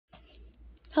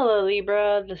Hello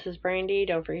Libra, this is Brandy.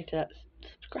 Don't forget to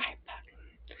subscribe.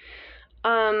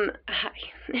 Hi.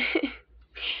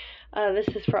 This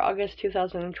is for August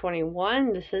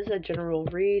 2021. This is a general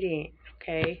reading,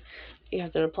 okay? You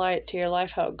have to apply it to your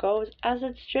life how it goes as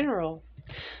it's general.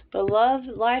 But love,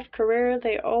 life, career,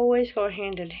 they always go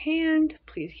hand in hand.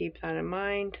 Please keep that in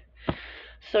mind.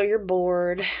 So you're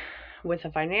bored with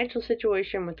a financial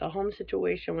situation, with a home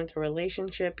situation, with a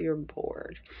relationship, you're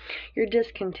bored. You're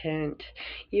discontent.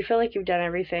 You feel like you've done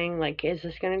everything. Like, is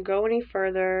this going to go any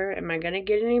further? Am I going to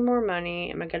get any more money?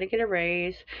 Am I going to get a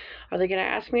raise? Are they going to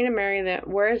ask me to marry them?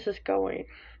 Where is this going?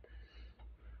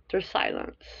 There's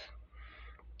silence.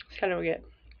 It's kind of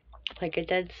like a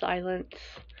dead silence.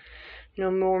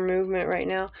 No more movement right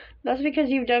now. That's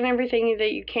because you've done everything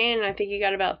that you can. I think you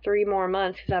got about 3 more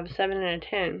months because I have a 7 and a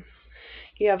 10.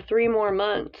 You have 3 more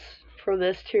months for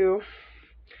this to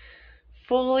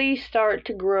fully start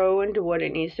to grow into what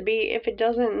it needs to be. If it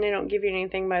doesn't and they don't give you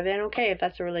anything by then, okay, if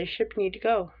that's a relationship, you need to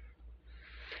go.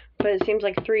 But it seems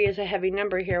like 3 is a heavy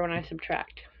number here when I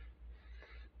subtract.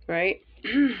 Right?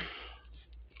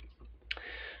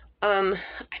 I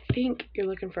think you're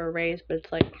looking for a raise, but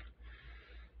it's like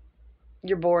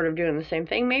you're bored of doing the same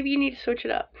thing. Maybe you need to switch it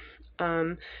up.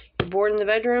 You're bored in the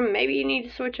bedroom, maybe you need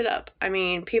to switch it up. I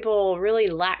mean, people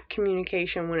really lack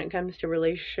communication when it comes to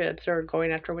relationships or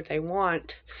going after what they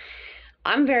want.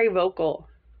 I'm very vocal.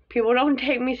 People don't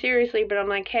take me seriously, but I'm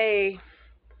like, hey,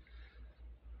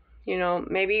 you know,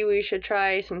 maybe we should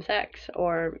try some sex,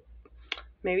 or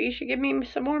maybe you should give me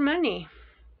some more money.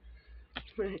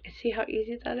 See how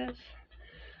easy that is?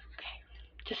 Okay,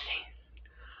 just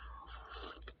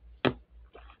saying.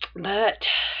 But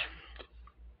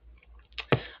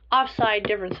offside,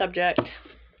 different subject.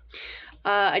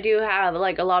 I do have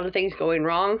like a lot of things going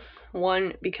wrong.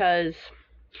 1, because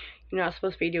you're not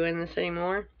supposed to be doing this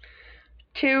anymore.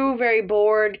 2, very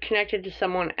bored, connected to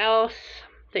someone else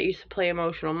that used to play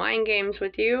emotional mind games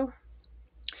with you.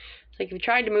 It's like you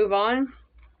tried to move on,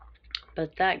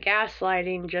 but that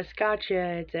gaslighting just got you.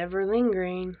 It's ever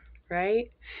lingering, right?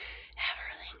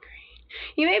 Ever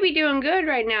lingering. You may be doing good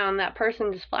right now, and that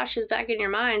person just flashes back in your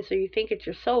mind, so you think it's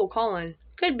your soul calling.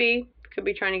 Could be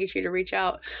trying to get you to reach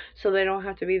out so they don't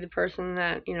have to be the person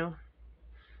that, you know,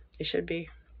 they should be.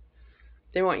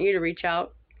 They want you to reach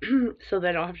out so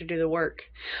they don't have to do the work.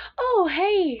 Oh,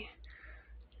 hey,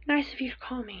 nice of you to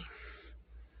call me.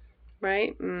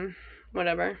 Right?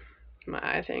 Whatever. My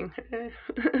eye thing.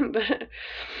 But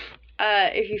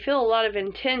if you feel a lot of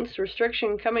intense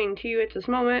restriction coming to you at this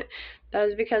moment, that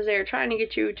is because they are trying to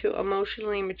get you to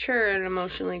emotionally mature and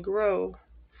emotionally grow.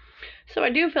 So I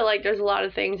do feel like there's a lot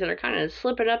of things that are kind of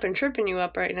slipping up and tripping you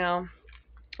up right now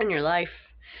in your life.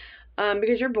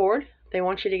 Because you're bored. They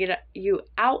want you to get you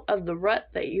out of the rut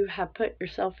that you have put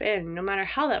yourself in, no matter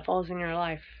how that falls in your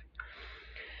life.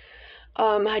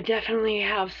 I definitely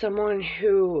have someone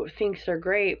who thinks they're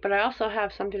great, but I also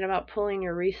have something about pulling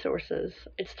your resources.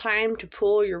 It's time to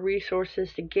pull your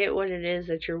resources to get what it is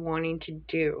that you're wanting to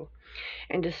do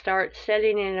and to start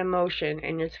setting it in motion.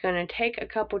 And it's going to take a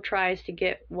couple tries to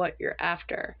get what you're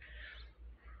after.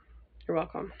 You're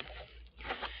welcome.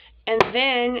 And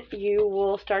then you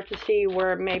will start to see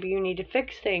where maybe you need to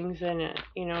fix things in it.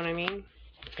 You know what I mean?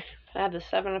 I have the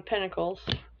 7 of Pentacles,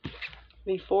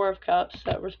 the 4 of Cups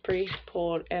that was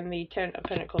pre-pulled, and the 10 of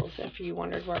Pentacles, if you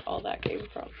wondered where all that came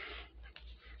from.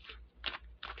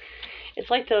 It's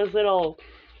like those little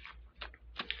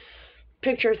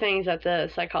picture things that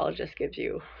the psychologist gives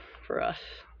you for us.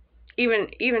 Even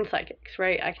psychics,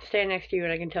 right? I can stand next to you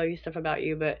and I can tell you stuff about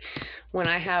you, but when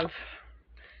I have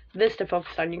this to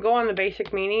focus on, you go on the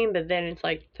basic meaning, but then it's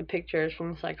like the pictures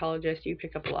from the psychologist, you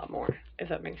pick up a lot more, if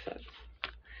that makes sense.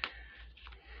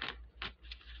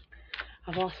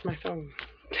 I've lost my phone.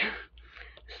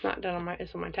 It's not done on my,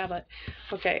 it's on my tablet.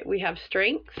 Okay, we have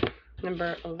Strength,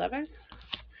 number 11.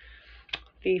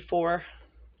 The 4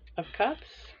 of Cups.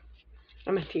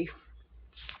 I'm at the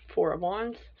 4 of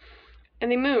Wands.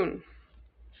 And the Moon.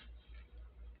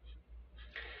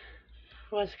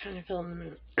 I was kind of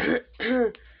feeling the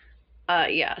moon.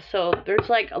 Yeah, so there's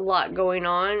like a lot going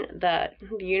on that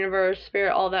the universe,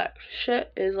 spirit, all that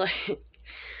shit is like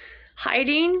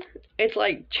hiding. It's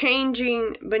like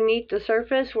changing beneath the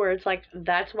surface, where it's like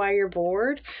that's why you're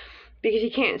bored, because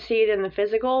you can't see it in the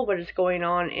physical, but it's going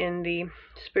on in the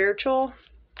spiritual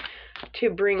to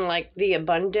bring like the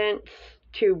abundance,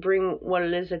 to bring what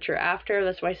it is that you're after.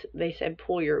 That's why they said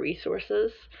pull your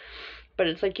resources. But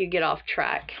it's like you get off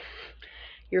track.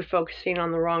 You're focusing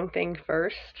on the wrong thing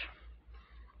first.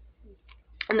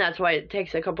 And that's why it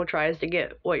takes a couple tries to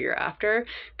get what you're after,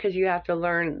 because you have to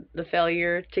learn the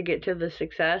failure to get to the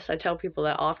success. I tell people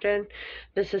that often.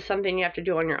 This is something you have to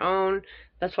do on your own.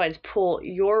 That's why it's pull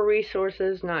your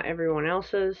resources, not everyone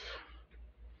else's.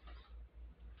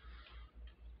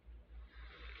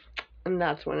 And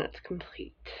that's when it's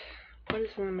complete. What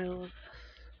is in the middle of this?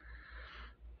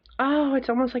 Oh, it's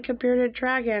almost like a bearded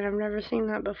dragon. I've never seen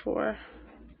that before.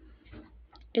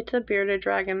 It's a bearded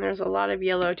dragon. There's a lot of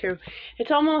yellow too.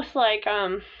 It's almost like,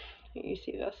 you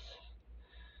see this,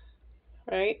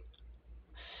 right?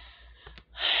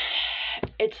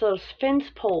 It's those fence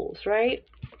poles, right?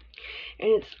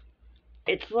 And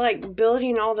it's like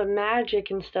building all the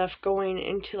magic and stuff going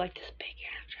into like this big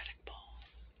energetic ball.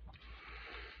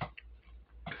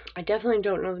 I definitely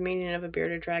don't know the meaning of a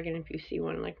bearded dragon if you see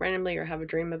one like randomly or have a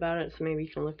dream about it, so maybe you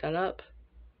can look that up.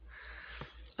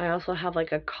 I also have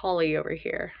like a collie over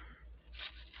here.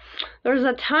 There's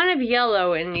a ton of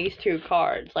yellow in these two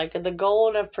cards, like the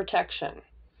gold of protection.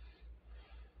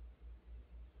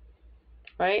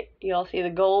 Right? You all see the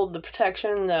gold, the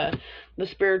protection, the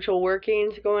spiritual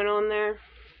workings going on there.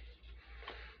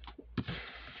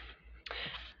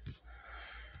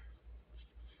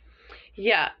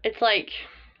 Yeah, it's like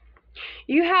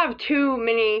you have too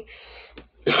many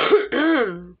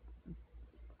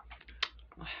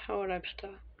how would I put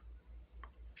that?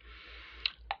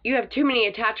 You have too many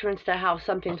attachments to how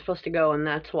something's supposed to go, and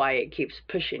that's why it keeps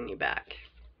pushing you back.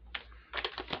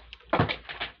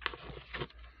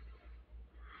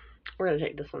 We're going to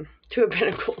take this one. Two of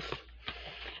Pentacles.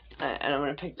 And I'm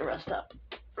going to pick the rest up.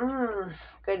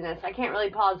 Goodness, I can't really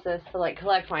pause this to like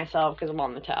collect myself because I'm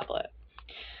on the tablet.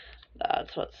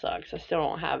 That's what sucks. I still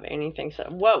don't have anything. So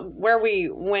where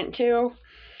we went to,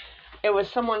 it was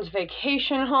someone's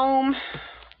vacation home.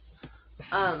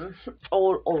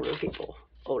 Older people.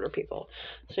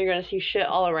 So you're going to see shit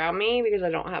all around me because I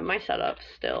don't have my setup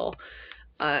still.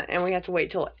 And we have to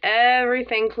wait till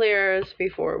everything clears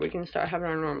before we can start having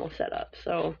our normal setup.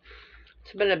 So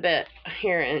it's been a bit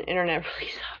here, and internet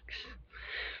really sucks.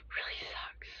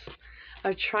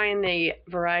 I'm trying the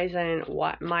Verizon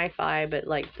Wi-Fi, but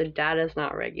like the data's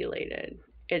not regulated.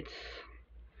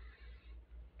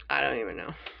 I don't even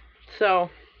know.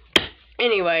 So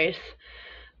anyways,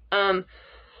 $40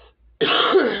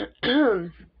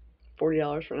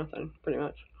 for nothing, pretty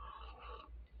much.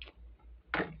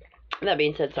 That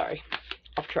being said, sorry,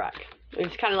 off track.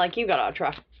 It's kind of like you got off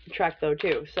track though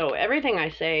too. So everything I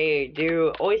say,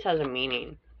 do, always has a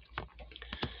meaning.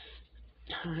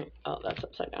 Oh, that's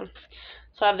upside down.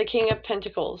 So I have the King of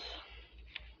Pentacles,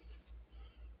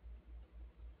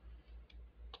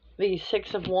 the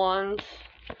Six of Wands,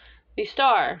 the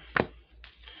Star,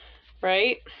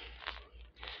 right?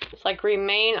 It's like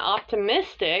remain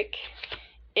optimistic.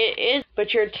 It is,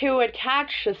 but you're too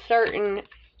attached to certain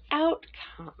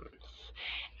outcomes.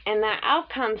 And that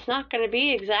outcome's not going to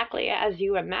be exactly as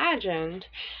you imagined.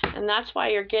 And that's why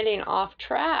you're getting off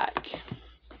track.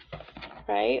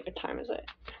 Right? What time is it?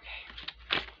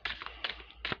 Okay.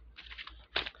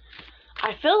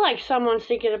 I feel like someone's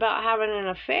thinking about having an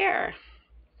affair.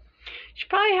 You should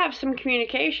probably have some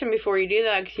communication before you do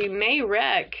that, because you may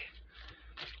wreck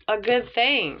a good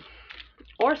thing.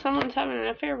 Or someone's having an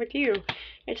affair with you.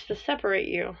 It's to separate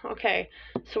you. Okay.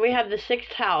 So we have the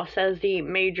 6th house as the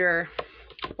major...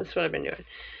 That's what I've been doing.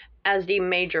 As the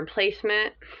major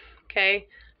placement. Okay.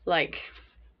 Like,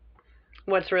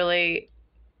 what's really,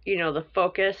 you know, the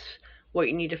focus. What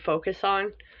you need to focus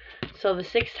on. So the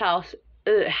 6th house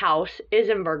is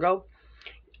in Virgo.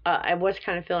 I was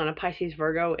kind of feeling a Pisces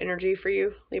Virgo energy for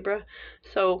you, Libra.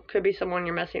 So, could be someone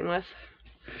you're messing with.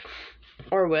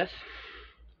 Or with.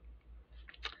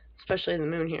 Especially in the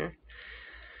moon here.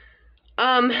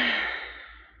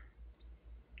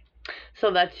 So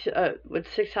that's with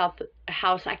 6th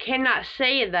house. I cannot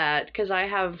say that because I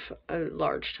have a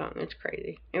large tongue. It's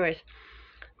crazy. Anyways,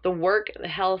 the work, the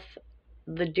health,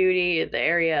 the duty, the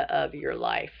area of your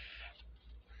life.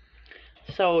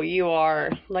 So you are,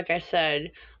 like I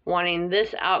said, wanting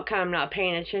this outcome, not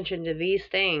paying attention to these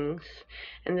things.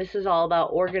 And this is all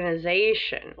about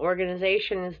organization.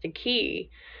 Organization is the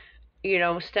key. You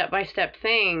know, step-by-step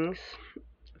things.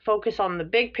 Focus on the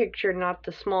big picture, not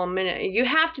the small minute. You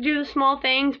have to do the small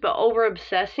things, but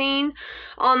over-obsessing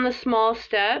on the small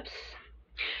steps.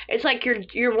 It's like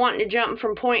you're wanting to jump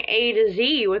from point A to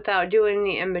Z without doing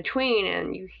the in-between,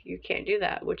 and you can't do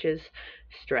that, which is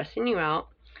stressing you out,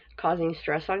 causing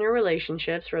stress on your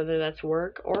relationships, whether that's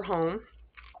work or home.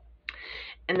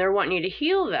 And they're wanting you to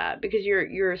heal that because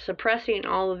you're suppressing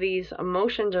all of these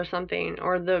emotions or something,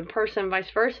 or the person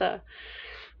vice versa,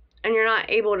 and you're not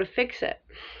able to fix it.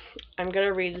 I'm going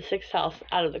to read the 6th house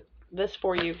out of this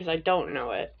for you because I don't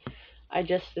know it. I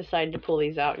just decided to pull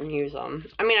these out and use them.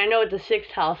 I mean, I know what the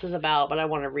 6th house is about, but I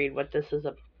want to read what this is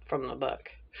from the book.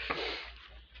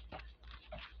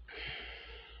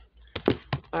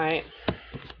 Alright.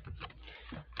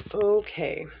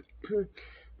 Okay.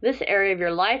 This area of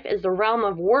your life is the realm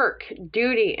of work,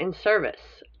 duty, and service.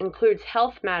 Includes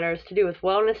health matters to do with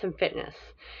wellness and fitness.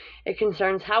 It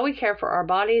concerns how we care for our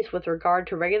bodies with regard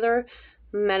to regular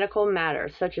medical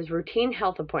matters, such as routine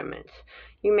health appointments.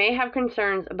 You may have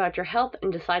concerns about your health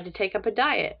and decide to take up a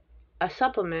diet, a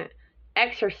supplement,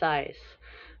 exercise,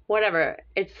 whatever.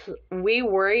 We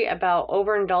worry about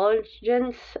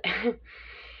overindulgence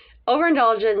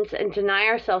and deny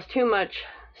ourselves too much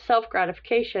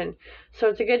self-gratification, so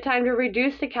it's a good time to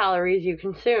reduce the calories you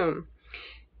consume.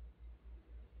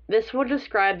 This will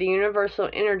describe the universal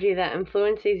energy that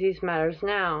influences these matters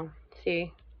now.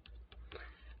 See?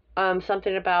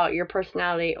 Something about your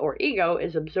personality or ego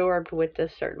is absorbed with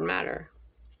this certain matter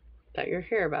that you're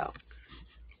here about.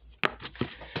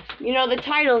 You know, the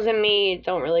titles and me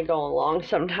don't really go along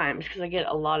sometimes because I get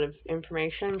a lot of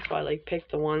information, so I like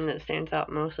pick the one that stands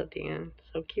out most at the end.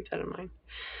 So keep that in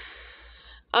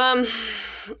mind.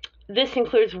 This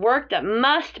includes work that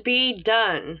must be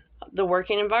done. The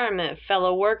working environment,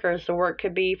 fellow workers. The work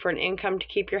could be for an income to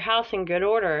keep your house in good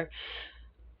order.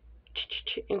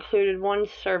 Included one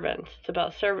servant. It's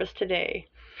about service today.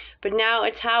 But now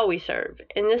it's how we serve.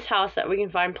 In this house that we can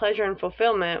find pleasure and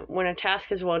fulfillment when a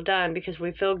task is well done because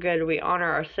we feel good, we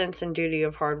honor our sense and duty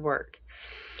of hard work.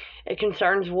 It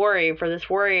concerns worry. For this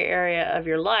worry area of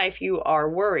your life, you are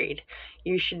worried.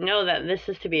 You should know that this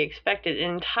is to be expected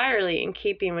and entirely in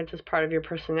keeping with this part of your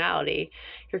personality.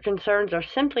 Your concerns are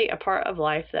simply a part of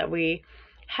life that we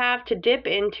have to dip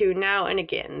into now and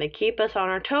again. They keep us on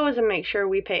our toes and make sure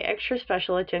we pay extra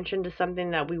special attention to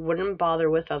something that we wouldn't bother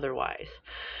with otherwise.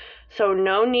 So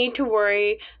no need to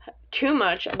worry too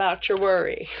much about your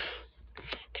worry.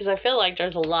 Because I feel like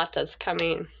there's a lot that's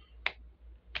coming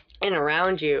in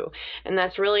around you. And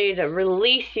that's really to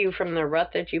release you from the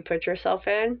rut that you put yourself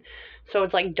in. So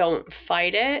it's like, don't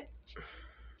fight it.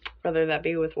 Whether that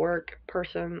be with work,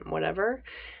 person, whatever.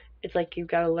 It's like you've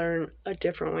got to learn a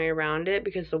different way around it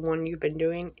because the one you've been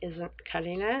doing isn't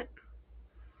cutting it.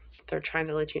 They're trying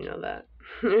to let you know that.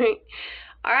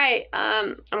 Alright,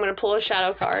 I'm going to pull a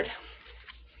shadow card.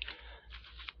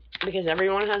 Because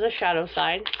everyone has a shadow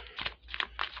side.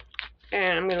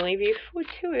 And I'm going to leave you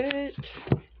to it.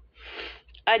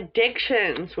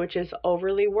 Addictions, which is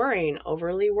overly worrying,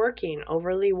 overly working,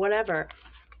 overly whatever.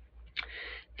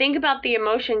 Think about the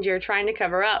emotions you're trying to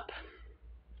cover up.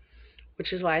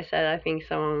 Which is why I said I think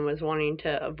someone was wanting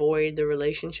to avoid the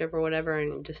relationship or whatever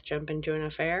and just jump into an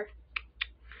affair.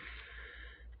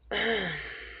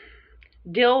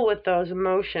 Deal with those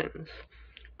emotions.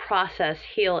 Process,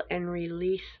 heal, and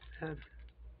release them.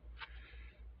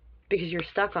 Because you're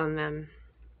stuck on them.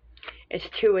 It's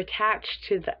too attached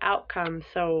to the outcome,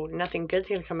 so nothing good's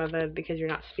going to come of it because you're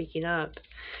not speaking up.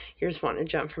 You're just wanting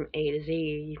to jump from A to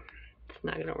Z. It's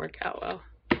not going to work out well.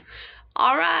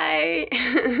 All right.